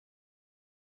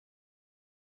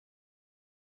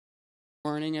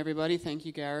Morning, everybody. Thank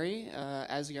you, Gary.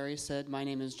 As Gary said, my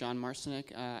name is John Marcinek,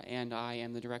 and I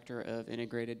am the Director of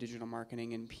Integrated Digital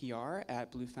Marketing and PR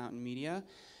at Blue Fountain Media.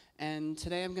 And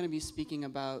today I'm going to be speaking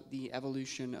about the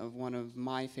evolution of one of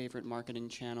my favorite marketing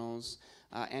channels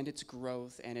and its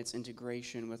growth and its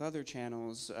integration with other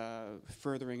channels,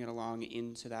 furthering it along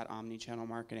into that omni-channel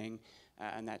marketing,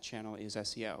 and that channel is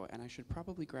SEO. And I should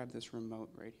probably grab this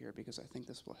remote right here because I think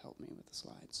this will help me with the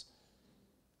slides.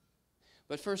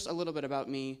 But first, a little bit about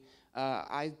me.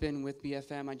 I've been with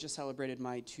BFM. I just celebrated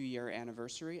my 2-year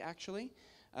anniversary, actually.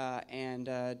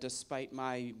 Despite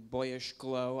my boyish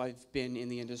glow, I've been in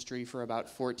the industry for about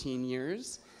 14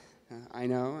 years. I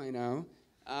know.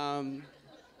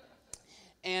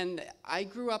 And I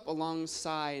grew up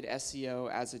alongside SEO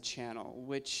as a channel,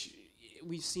 which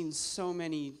we've seen so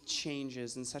many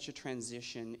changes and such a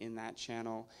transition in that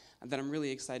channel that I'm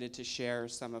really excited to share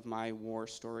some of my war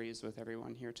stories with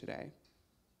everyone here today.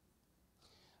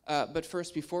 But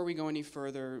first, before we go any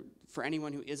further, for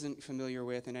anyone who isn't familiar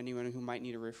with and anyone who might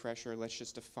need a refresher, let's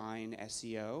just define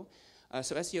SEO.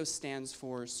 So SEO stands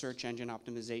for Search Engine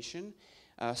Optimization.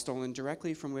 Stolen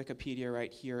directly from Wikipedia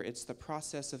right here, it's the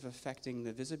process of affecting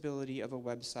the visibility of a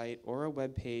website or a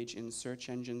web page in search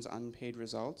engines' unpaid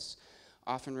results,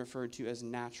 often referred to as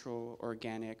natural,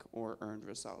 organic, or earned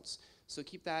results. So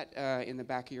keep that in the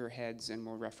back of your heads, and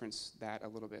we'll reference that a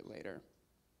little bit later.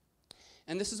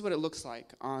 And this is what it looks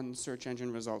like on search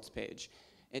engine results page.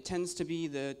 It tends to be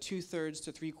the 2/3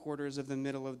 to 3/4 of the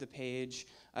middle of the page,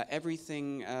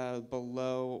 everything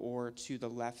below or to the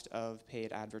left of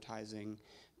paid advertising,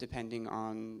 depending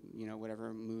on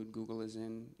whatever mood Google is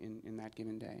in that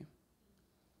given day.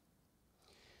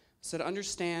 So to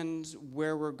understand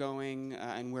where we're going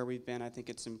and where we've been, I think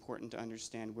it's important to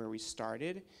understand where we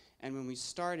started. And when we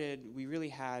started, we really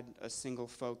had a single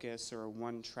focus or a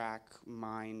one-track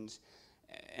mind,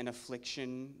 an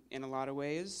affliction in a lot of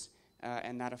ways,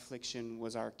 and that affliction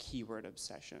was our keyword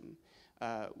obsession.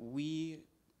 We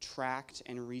tracked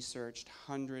and researched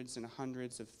hundreds and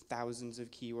hundreds of thousands of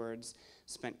keywords,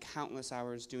 spent countless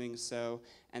hours doing so,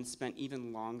 and spent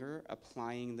even longer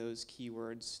applying those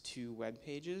keywords to web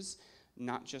pages,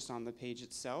 not just on the page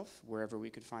itself, wherever we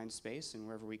could find space and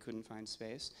wherever we couldn't find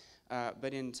space,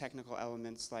 but in technical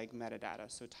elements like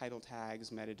metadata, so title tags,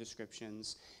 meta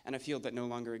descriptions, and a field that no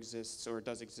longer exists or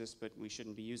does exist but we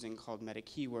shouldn't be using called meta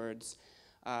keywords.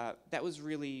 That was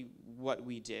really what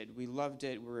we did. We loved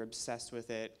it, we were obsessed with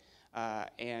it,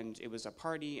 and it was a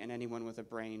party and anyone with a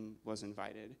brain was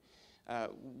invited.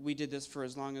 We did this for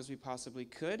as long as we possibly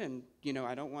could, and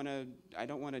I don't want to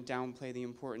downplay the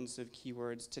importance of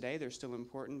keywords today. They're still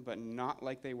important, but not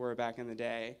like they were back in the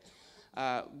day.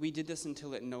 We did this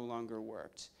until it no longer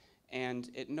worked, and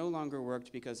it no longer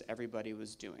worked because everybody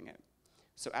was doing it.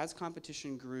 So as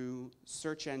competition grew,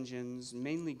 search engines,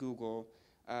 mainly Google,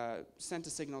 sent a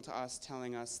signal to us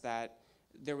telling us that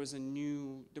there was a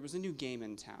new game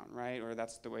in town, right? Or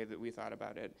that's the way that we thought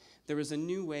about it. There was a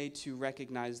new way to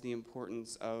recognize the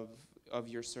importance of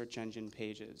your search engine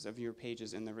pages, of your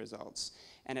pages in the results.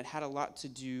 And it had a lot to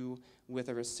do with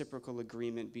a reciprocal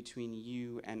agreement between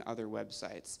you and other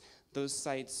websites. Those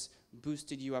sites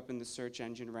boosted you up in the search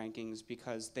engine rankings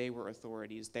because they were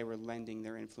authorities. They were lending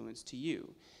their influence to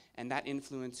you. And that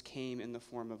influence came in the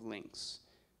form of links.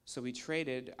 So we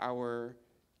traded our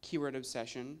keyword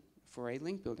obsession for a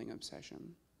link building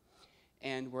obsession.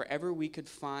 And wherever we could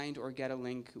find or get a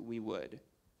link, we would.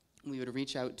 We would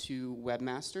reach out to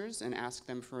webmasters and ask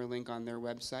them for a link on their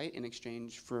website in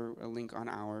exchange for a link on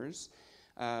ours.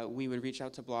 We would reach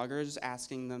out to bloggers,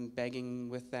 asking them, begging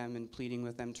with them and pleading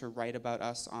with them to write about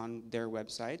us on their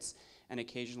websites. And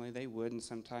occasionally they would, and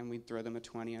sometimes we'd throw them a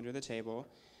 20 under the table.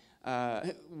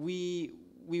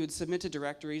 We would submit to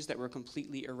directories that were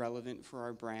completely irrelevant for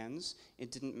our brands. It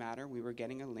didn't matter. We were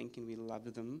getting a link and we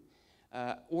loved them.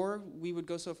 Or we would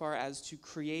go so far as to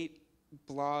create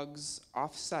blogs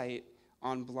off-site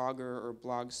on Blogger or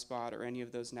Blogspot or any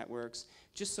of those networks,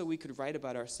 just so we could write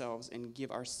about ourselves and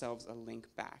give ourselves a link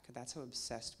back. That's how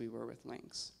obsessed we were with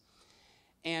links.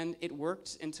 And it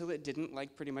worked until it didn't,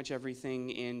 like pretty much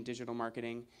everything in digital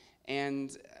marketing.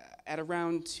 And at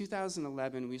around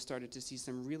 2011, we started to see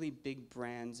some really big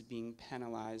brands being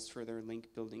penalized for their link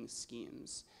building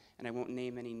schemes. And I won't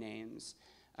name any names.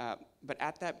 But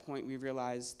at that point, we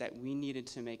realized that we needed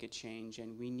to make a change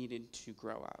and we needed to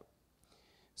grow up.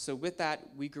 So with that,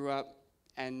 we grew up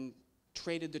and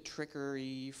traded the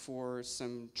trickery for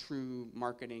some true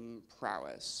marketing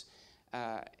prowess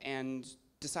and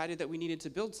decided that we needed to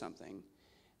build something.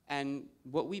 And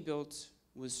what we built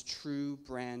was true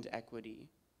brand equity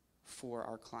for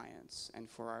our clients and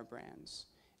for our brands.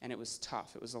 And it was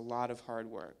tough. It was a lot of hard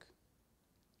work.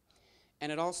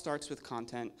 And it all starts with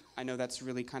content. I know that's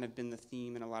really kind of been the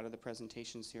theme in a lot of the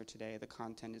presentations here today, the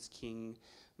content is king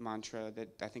mantra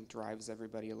that I think drives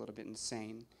everybody a little bit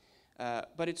insane.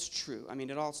 But it's true. I mean,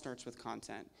 it all starts with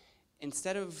content.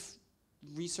 Instead of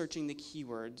researching the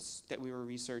keywords that we were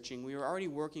researching, we were already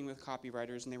working with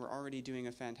copywriters and they were already doing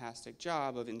a fantastic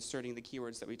job of inserting the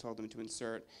keywords that we told them to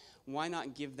insert. Why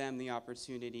not give them the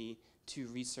opportunity to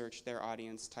research their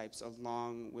audience types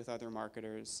along with other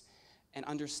marketers and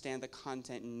understand the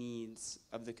content needs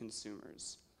of the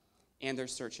consumers and their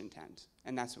search intent?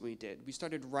 And that's what we did. We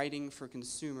started writing for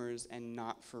consumers and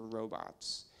not for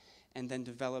robots, and then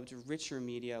developed richer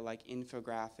media like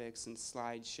infographics and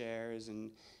slide shares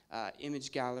and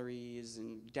image galleries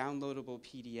and downloadable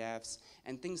PDFs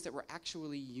and things that were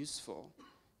actually useful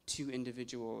to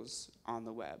individuals on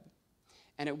the web.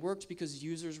 And it worked because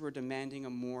users were demanding a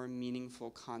more meaningful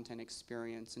content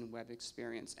experience and web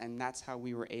experience, and that's how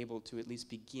we were able to at least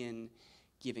begin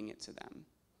giving it to them.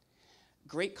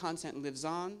 Great content lives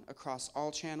on across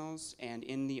all channels, and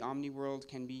in the omni world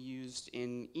can be used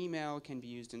in email, can be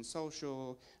used in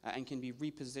social, and can be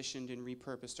repositioned and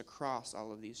repurposed across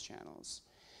all of these channels.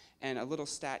 And a little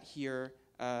stat here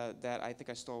that I think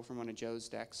I stole from one of Joe's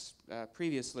decks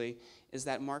previously is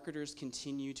that marketers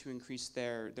continue to increase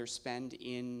their spend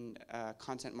in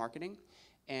content marketing,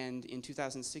 and in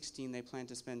 2016 they plan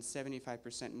to spend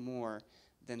 75% more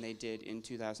than they did in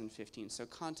 2015. So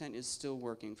content is still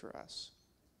working for us.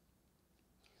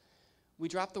 We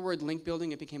dropped the word link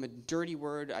building. It became a dirty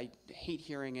word. I hate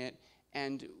hearing it.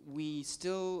 And we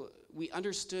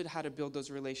understood how to build those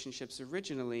relationships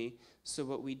originally. So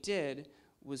what we did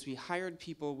was we hired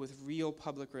people with real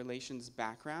public relations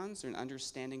backgrounds and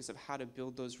understandings of how to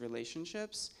build those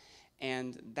relationships.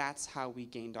 And that's how we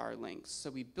gained our links.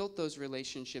 So we built those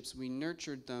relationships, we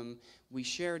nurtured them, we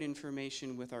shared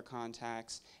information with our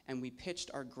contacts, and we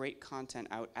pitched our great content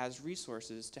out as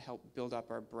resources to help build up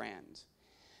our brand.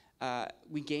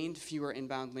 We gained fewer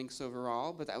inbound links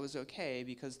overall, but that was okay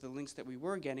because the links that we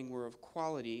were getting were of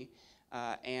quality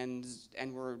and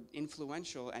were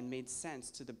influential and made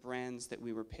sense to the brands that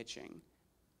we were pitching.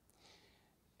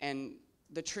 And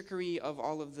the trickery of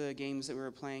all of the games that we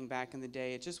were playing back in the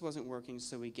day, it just wasn't working,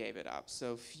 so we gave it up.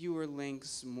 So fewer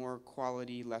links, more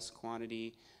quality, less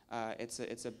quantity.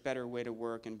 It's a better way to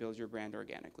work and build your brand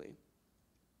organically.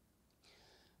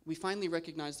 We finally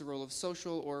recognized the role of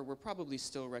social, or we're probably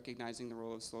still recognizing the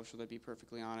role of social, to be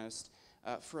perfectly honest.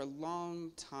 For a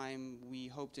long time, we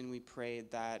hoped and we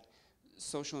prayed that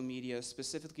social media,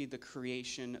 specifically the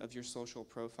creation of your social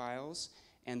profiles,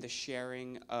 and the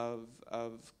sharing of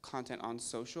content on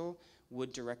social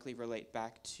would directly relate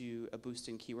back to a boost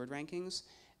in keyword rankings,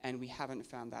 and we haven't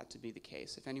found that to be the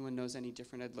case. If anyone knows any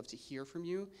different, I'd love to hear from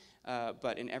you,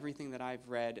 but in everything that I've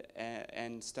read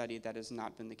and studied, that has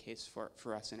not been the case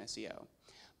for us in SEO.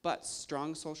 But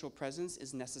strong social presence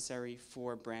is necessary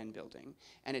for brand building,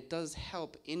 and it does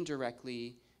help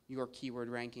indirectly your keyword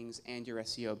rankings and your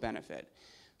SEO benefit.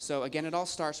 So again, it all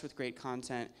starts with great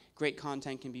content. Great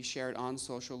content can be shared on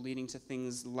social, leading to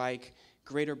things like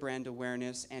greater brand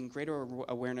awareness and greater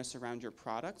awareness around your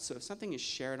product. So if something is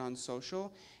shared on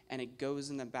social and it goes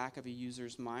in the back of a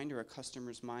user's mind or a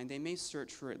customer's mind, they may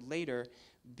search for it later,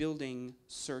 building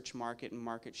search market and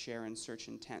market share and search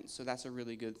intent. So that's a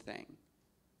really good thing.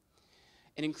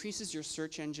 It increases your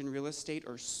search engine real estate,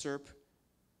 or SERP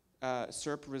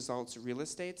results real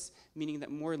estates, meaning that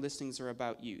more listings are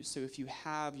about you. So if you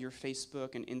have your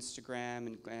Facebook and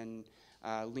Instagram and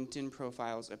LinkedIn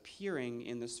profiles appearing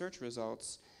in the search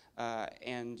results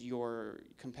and your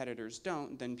competitors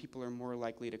don't, then people are more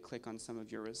likely to click on some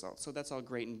of your results. So that's all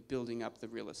great in building up the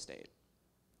real estate.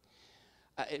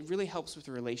 It really helps with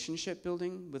relationship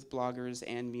building with bloggers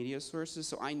and media sources.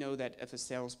 So I know that if a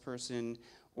salesperson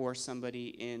or somebody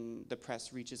in the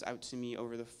press reaches out to me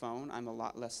over the phone, I'm a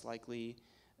lot less likely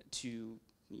to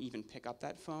even pick up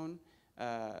that phone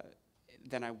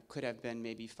than I could have been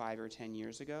maybe 5 or 10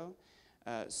 years ago.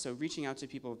 So reaching out to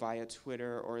people via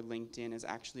Twitter or LinkedIn is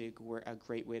actually a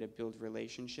great way to build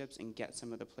relationships and get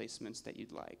some of the placements that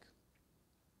you'd like.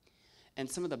 And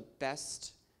some of the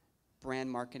best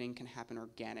brand marketing can happen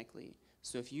organically.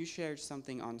 So if you share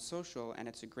something on social and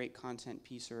it's a great content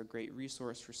piece or a great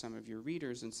resource for some of your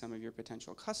readers and some of your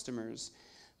potential customers,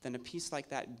 then a piece like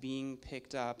that being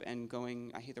picked up and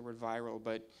going, I hate the word viral,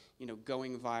 but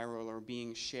going viral or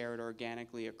being shared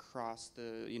organically across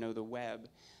the web,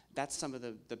 that's some of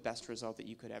the best result that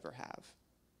you could ever have.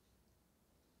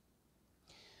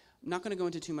 I'm not going to go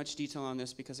into too much detail on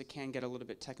this because it can get a little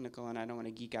bit technical and I don't want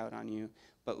to geek out on you,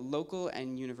 but local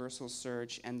and universal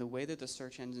search and the way that the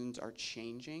search engines are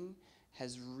changing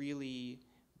has really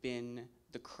been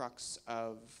the crux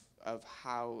of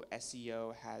how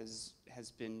SEO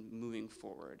has been moving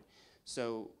forward.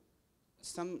 So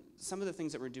some of the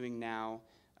things that we're doing now,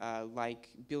 like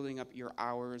building up your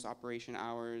hours, operation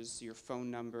hours, your phone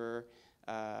number,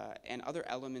 and other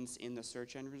elements in the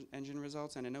search engine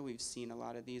results, and I know we've seen a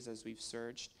lot of these as we've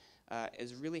searched,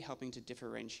 is really helping to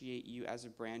differentiate you as a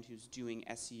brand who's doing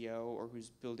SEO or who's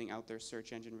building out their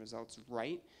search engine results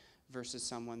right, versus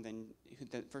someone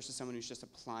who's just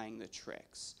applying the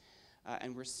tricks.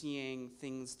 And we're seeing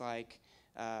things like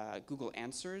Google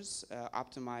Answers,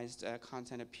 optimized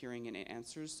content appearing in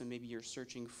answers. So maybe you're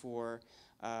searching for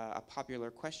a popular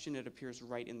question, it appears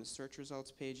right in the search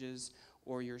results pages,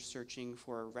 or you're searching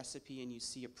for a recipe and you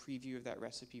see a preview of that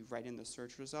recipe right in the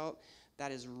search result.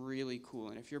 That is really cool.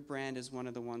 And if your brand is one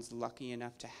of the ones lucky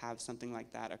enough to have something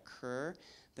like that occur,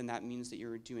 then that means that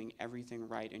you're doing everything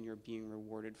right and you're being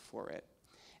rewarded for it.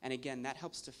 And again, that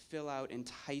helps to fill out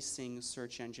enticing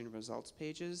search engine results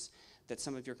pages that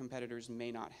some of your competitors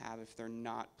may not have if they're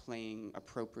not playing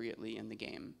appropriately in the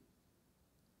game.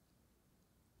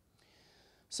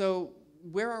 So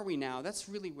where are we now? That's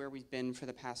really where we've been for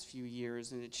the past few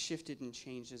years, and it shifted and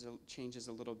changes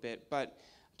a little bit. But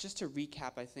just to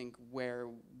recap, I think where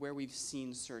we've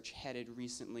seen search headed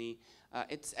recently,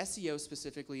 it's SEO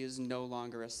specifically is no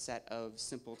longer a set of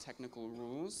simple technical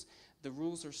rules. The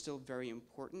rules are still very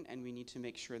important, and we need to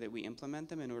make sure that we implement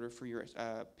them in order for your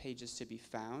pages to be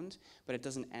found, but it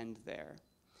doesn't end there.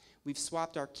 We've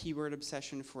swapped our keyword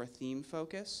obsession for a theme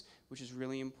focus, which is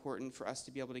really important for us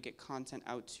to be able to get content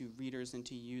out to readers and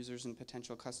to users and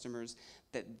potential customers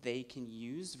that they can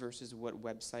use versus what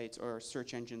websites or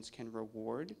search engines can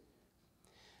reward.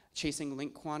 Chasing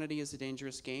link quantity is a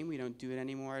dangerous game. We don't do it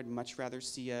anymore. I'd much rather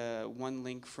see one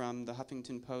link from the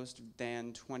Huffington Post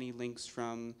than 20 links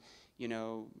from, you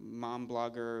know, mom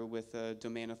blogger with a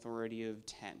domain authority of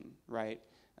 10, right?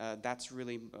 That's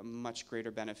really a much greater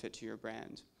benefit to your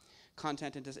brand.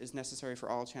 Content is necessary for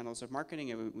all channels of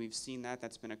marketing, and we've seen that.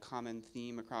 That's been a common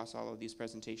theme across all of these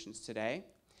presentations today.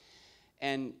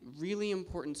 And really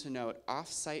important to note,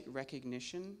 off-site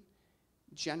recognition,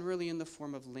 generally in the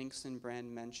form of links and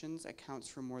brand mentions, accounts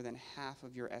for more than half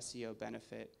of your SEO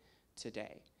benefit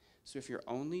today. So if you're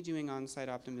only doing on-site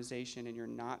optimization and you're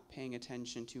not paying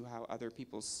attention to how other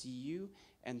people see you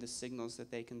and the signals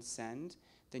that they can send,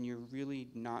 then you're really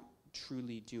not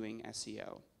truly doing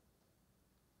SEO.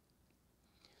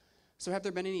 So have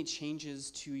there been any changes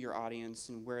to your audience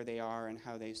and where they are and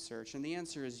how they search? And the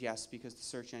answer is yes, because the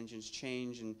search engines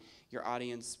change and your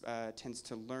audience tends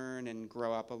to learn and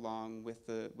grow up along with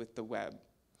the web.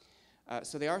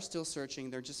 So they are still searching,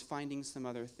 they're just finding some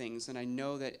other things. And I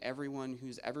know that everyone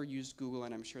who's ever used Google,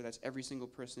 and I'm sure that's every single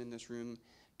person in this room,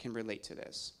 can relate to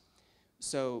this.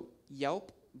 So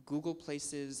Yelp, Google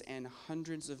Places, and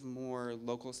hundreds of more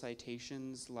local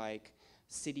citations like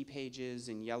city pages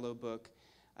and Yellow Book,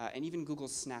 and even Google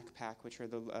Snack Pack, which are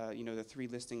the 3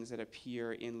 listings that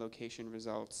appear in location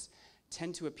results,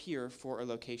 tend to appear for a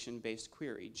location-based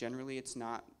query. Generally, it's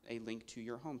not a link to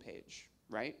your homepage,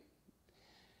 right?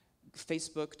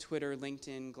 Facebook, Twitter,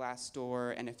 LinkedIn,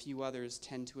 Glassdoor, and a few others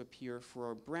tend to appear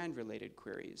for brand-related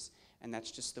queries, and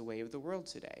that's just the way of the world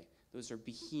today. Those are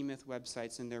behemoth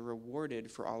websites, and they're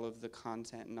rewarded for all of the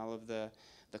content and all of the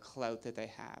clout that they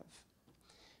have.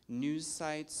 News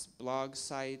sites, blog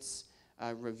sites,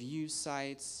 review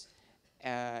sites,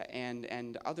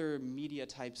 and other media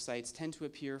type sites tend to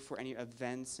appear for any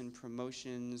events and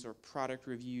promotions or product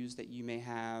reviews that you may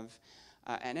have,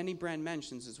 and any brand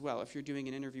mentions as well. If you're doing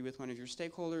an interview with one of your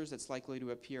stakeholders, it's likely to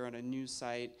appear on a news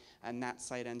site, and that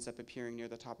site ends up appearing near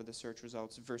the top of the search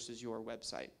results versus your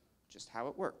website. Just how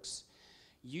it works.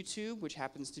 YouTube, which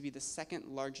happens to be the 2nd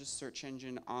largest search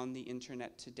engine on the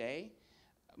internet today,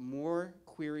 more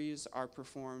queries are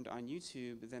performed on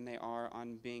YouTube than they are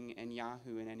on Bing and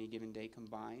Yahoo in any given day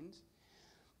combined.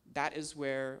 That is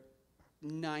where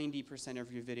 90%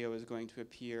 of your video is going to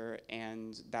appear,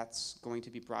 and that's going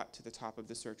to be brought to the top of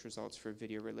the search results for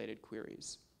video-related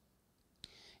queries.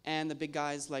 And the big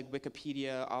guys like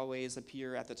Wikipedia always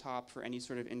appear at the top for any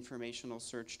sort of informational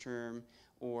search term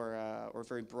or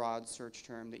very broad search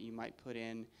term that you might put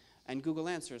in. And Google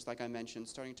Answers, like I mentioned,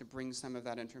 starting to bring some of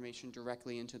that information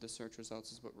directly into the search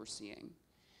results is what we're seeing.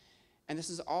 And this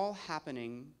is all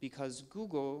happening because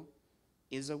Google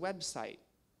is a website,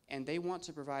 and they want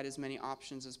to provide as many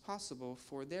options as possible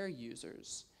for their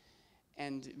users.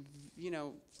 And, you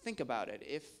know, think about it.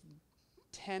 If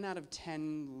 10 out of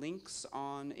 10 links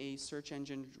on a search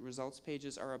engine results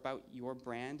pages are about your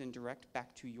brand and direct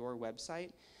back to your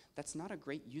website, that's not a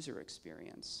great user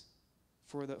experience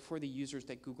for the users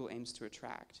that Google aims to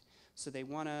attract. So they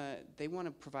want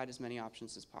to provide as many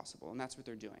options as possible, and that's what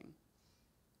they're doing.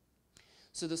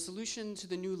 So the solution to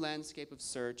the new landscape of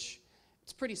search,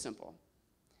 it's pretty simple.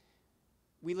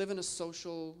 We live in a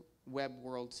social web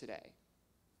world today,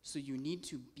 so you need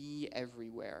to be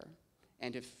everywhere.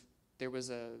 And if there was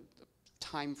a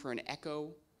time for an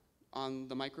echo on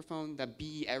the microphone, the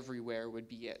be everywhere would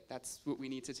be it. That's what we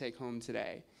need to take home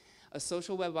today. A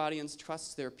social web audience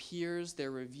trusts their peers,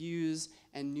 their reviews,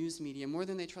 and news media more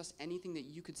than they trust anything that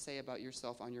you could say about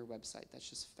yourself on your website. That's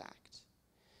just fact.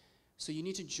 So you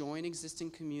need to join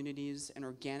existing communities and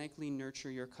organically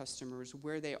nurture your customers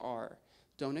where they are.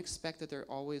 Don't expect that they're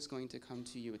always going to come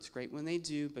to you. It's great when they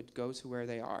do, but go to where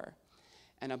they are.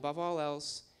 And above all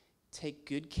else, take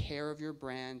good care of your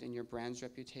brand and your brand's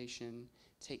reputation.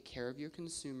 Take care of your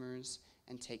consumers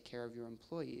and take care of your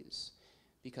employees.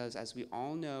 Because as we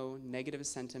all know, negative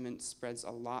sentiment spreads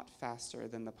a lot faster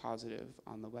than the positive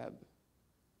on the web.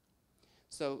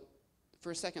 So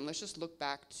for a second, let's just look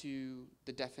back to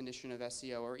the definition of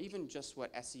SEO, or even just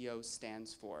what SEO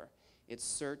stands for. It's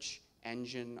search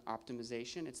engine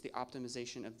optimization. It's the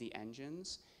optimization of the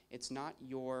engines. It's not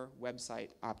your website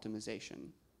optimization.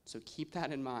 So keep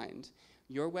that in mind.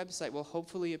 Your website will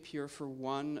hopefully appear for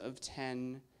 1 of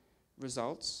 10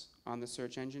 results on the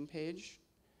search engine page.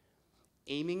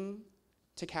 Aiming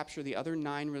to capture the other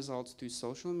 9 results through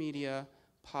social media,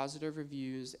 positive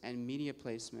reviews, and media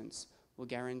placements will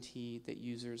guarantee that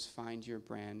users find your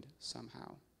brand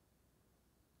somehow.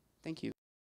 Thank you.